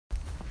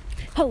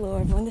Hello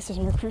everyone, this is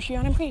Mercutio,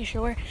 and I'm pretty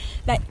sure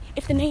that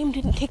if the name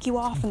didn't tick you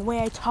off and the way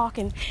I talk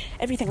and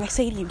everything I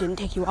say to you didn't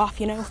tick you off,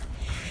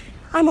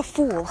 I'm a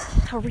fool,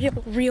 a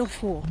real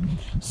fool.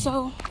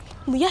 So,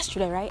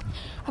 yesterday, right,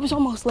 I was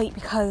almost late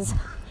because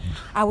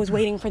I was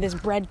waiting for this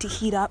bread to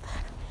heat up,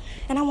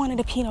 and I wanted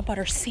a peanut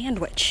butter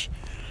sandwich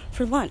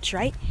for lunch,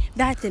 right?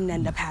 That didn't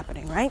end up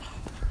happening, right?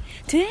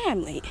 Today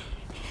I'm late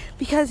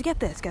because, get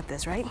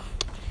this, right?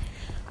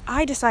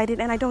 I decided,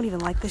 and I don't even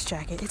like this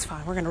jacket, it's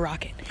fine, we're gonna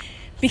rock it.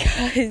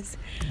 Because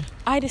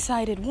I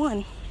decided,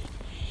 one,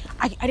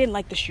 I didn't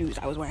like the shoes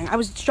I was wearing. I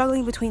was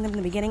struggling between them in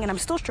the beginning, and I'm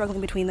still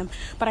struggling between them,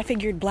 but I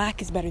figured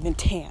black is better than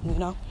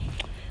tan,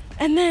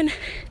 And then,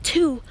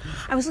 two,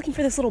 I was looking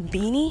for this little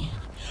beanie,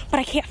 but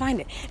I can't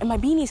find it. And my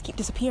beanies keep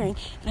disappearing,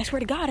 and I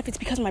swear to God, if it's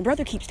because my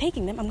brother keeps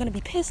taking them, I'm going to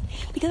be pissed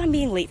because I'm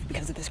being late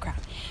because of this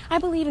crap. I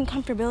believe in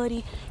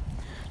comfortability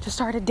to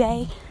start a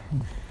day,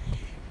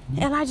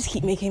 and I just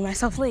keep making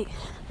myself late.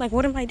 Like,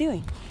 what am I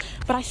doing?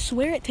 But I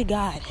swear it to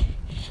God.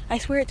 I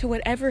swear it to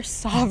whatever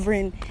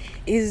sovereign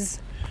is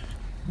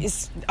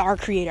our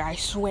creator. I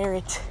swear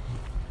it.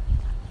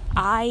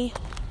 I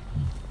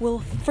will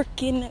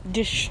freaking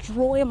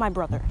destroy my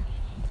brother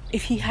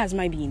if he has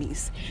my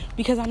beanies.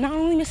 Because I'm not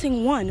only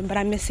missing one, but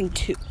I'm missing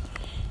two.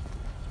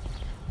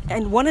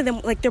 And one of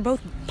them, they're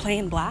both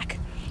plain black,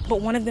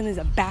 but one of them is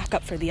a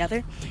backup for the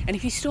other. And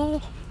if he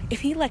stole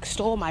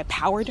my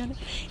power,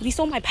 if he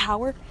stole my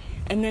power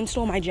and then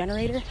stole my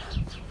generator,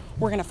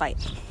 we're gonna fight.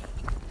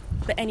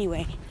 But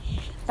anyway,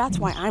 that's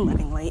why I'm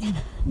running late.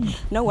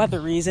 No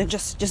other reason,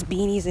 just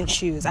beanies and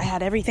shoes. I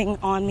had everything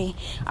on me.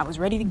 I was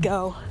ready to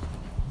go,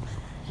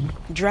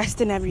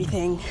 dressed and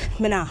everything.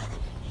 But nah,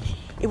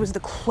 it was the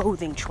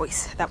clothing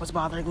choice that was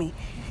bothering me.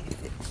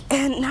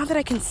 And now that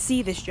I can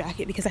see this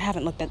jacket, because I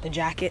haven't looked at the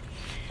jacket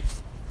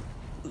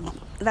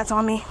that's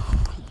on me,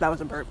 that was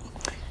a burp.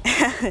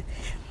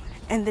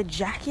 And the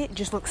jacket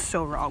just looks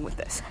so wrong with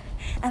this.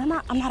 And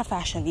I'm not a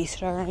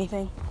fashionista or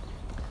anything.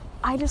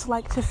 I just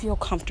like to feel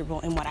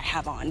comfortable in what I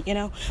have on,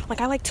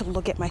 I like to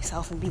look at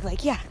myself and be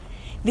like, yeah,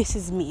 this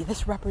is me.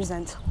 This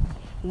represents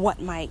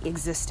what my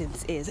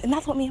existence is. And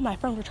that's what me and my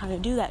friend were trying to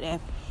do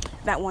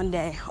that one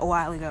day a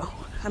while ago.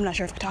 I'm not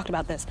sure if I talked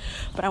about this,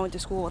 but I went to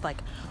school with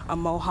a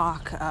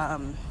mohawk,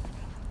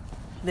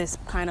 this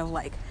kind of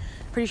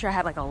pretty sure I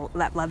had a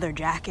leather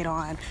jacket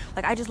on.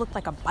 I just looked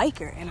like a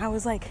biker, and I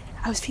was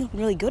feeling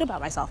really good about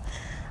myself.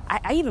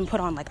 I even put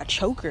on a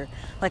choker,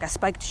 a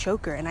spiked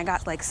choker, and I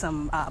got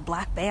some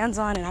black bands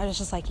on, and I was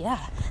just yeah,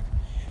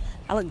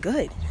 I look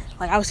good.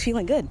 I was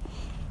feeling good.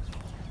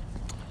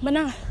 But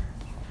nah,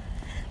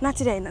 not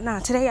today. Nah,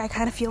 today I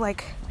kind of feel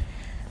like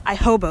I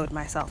hoboed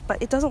myself,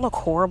 but it doesn't look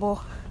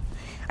horrible.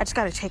 I just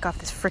got to take off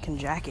this freaking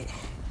jacket.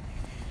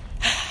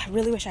 I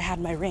really wish I had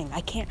my ring.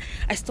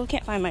 I still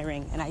can't find my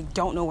ring, and I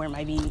don't know where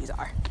my beanies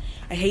are.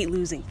 I hate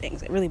losing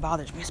things. It really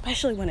bothers me,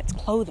 especially when it's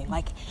clothing.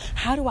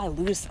 How do I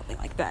lose something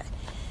like that?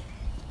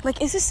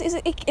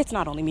 It's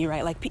not only me,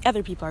 right?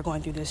 Other people are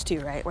going through this too,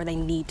 right? Where they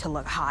need to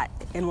look hot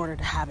in order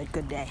to have a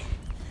good day.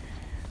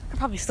 I'll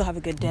probably still have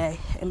a good day,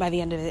 and by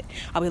the end of it,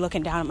 I'll be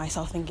looking down at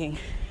myself thinking,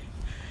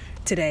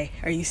 today,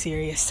 are you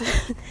serious?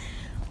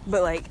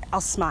 But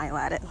I'll smile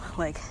at it,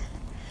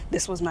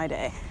 this was my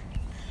day.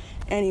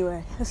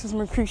 Anyway, this is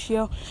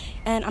Mercutio,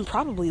 and I'm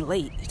probably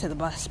late to the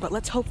bus, but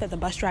let's hope that the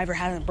bus driver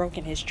hasn't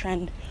broken his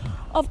trend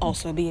of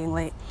also being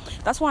late.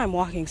 That's why I'm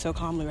walking so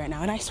calmly right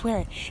now, and I swear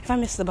it, if I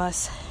miss the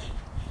bus,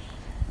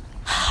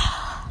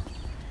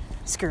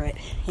 screw it,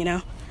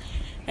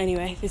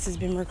 Anyway, this has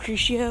been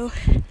Mercutio.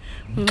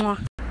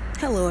 Mwah.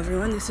 Hello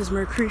everyone, this is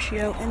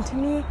Mercutio, and to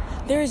me,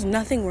 there is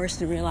nothing worse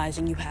than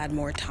realizing you had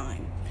more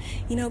time.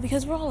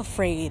 Because we're all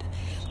afraid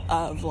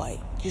of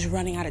just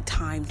running out of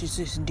time to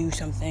just do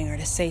something or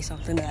to say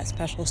something to that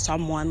special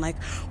someone.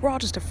 We're all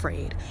just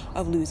afraid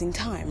of losing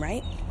time,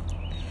 right?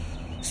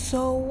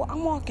 So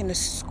I'm walking to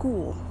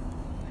school,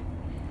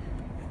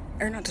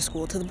 or not to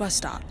school, to the bus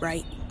stop,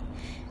 right?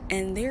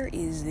 And there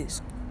is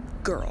this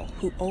girl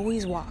who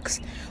always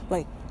walks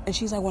and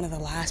she's one of the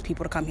last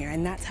people to come here,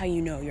 and that's how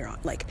you know you're on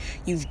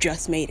you've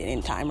just made it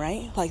in time,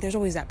 right? There's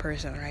always that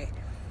person, right?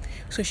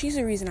 So she's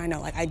the reason I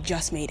know I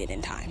just made it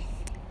in time.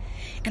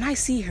 And I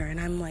see her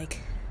and I'm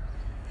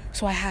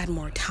so I had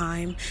more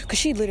time, because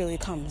she literally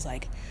comes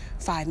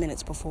 5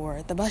 minutes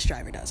before the bus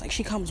driver does.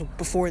 She comes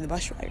before the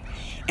bus driver,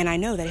 and I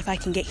know that if I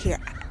can get here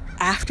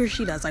after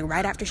she does,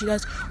 right after she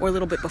does, or a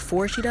little bit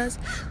before she does,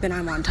 then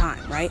I'm on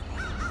time, right?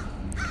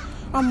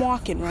 I'm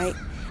walking, right?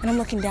 And I'm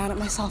looking down at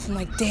myself.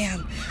 I'm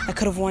damn, I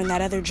could have worn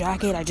that other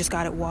jacket. I just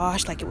got it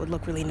washed. It would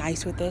look really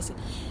nice with this.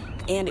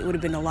 And it would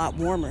have been a lot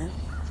warmer,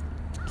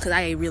 because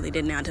I really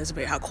didn't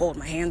anticipate how cold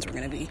my hands were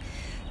going to be.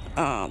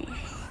 And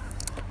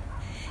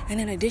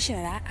in addition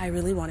to that, I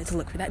really wanted to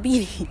look for that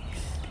beanie.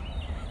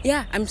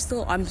 Yeah, I'm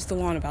still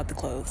on about the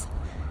clothes.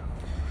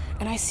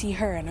 And I see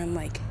her, and I'm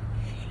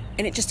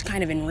and it just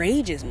kind of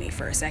enrages me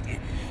for a second.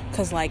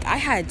 Because, I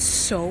had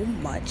so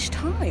much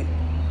time.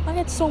 I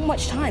had so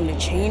much time to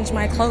change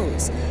my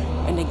clothes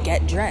and to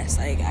get dressed.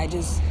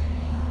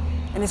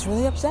 And it's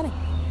really upsetting.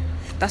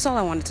 That's all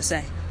I wanted to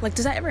say. Like,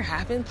 does that ever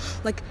happen?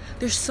 Like,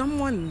 there's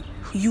someone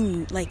who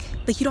you, like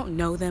you don't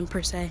know them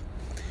per se,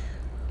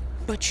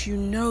 but you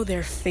know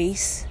their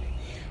face,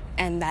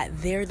 and that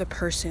they're the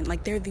person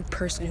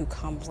who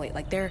comes late.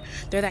 Like, they're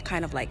that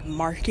kind of, like,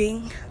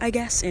 marking, I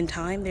guess, in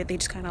time. They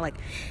just kind of, like,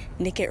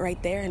 nick it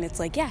right there, and it's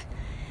like, yeah,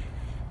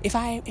 if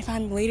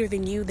I'm later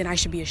than you, then I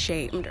should be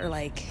ashamed. Or,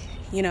 like,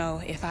 you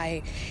know, if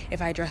I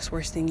dress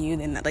worse than you,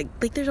 then,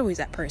 like there's always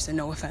that person,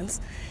 no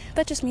offense.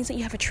 That just means that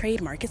you have a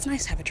trademark. It's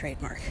nice to have a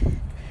trademark.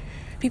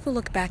 People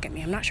look back at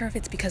me. I'm not sure if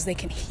it's because they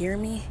can hear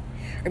me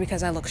or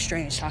because I look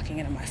strange talking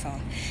into my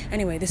phone.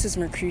 Anyway, this is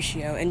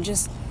Mercutio, and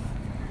just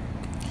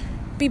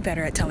be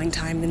better at telling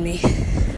time than me.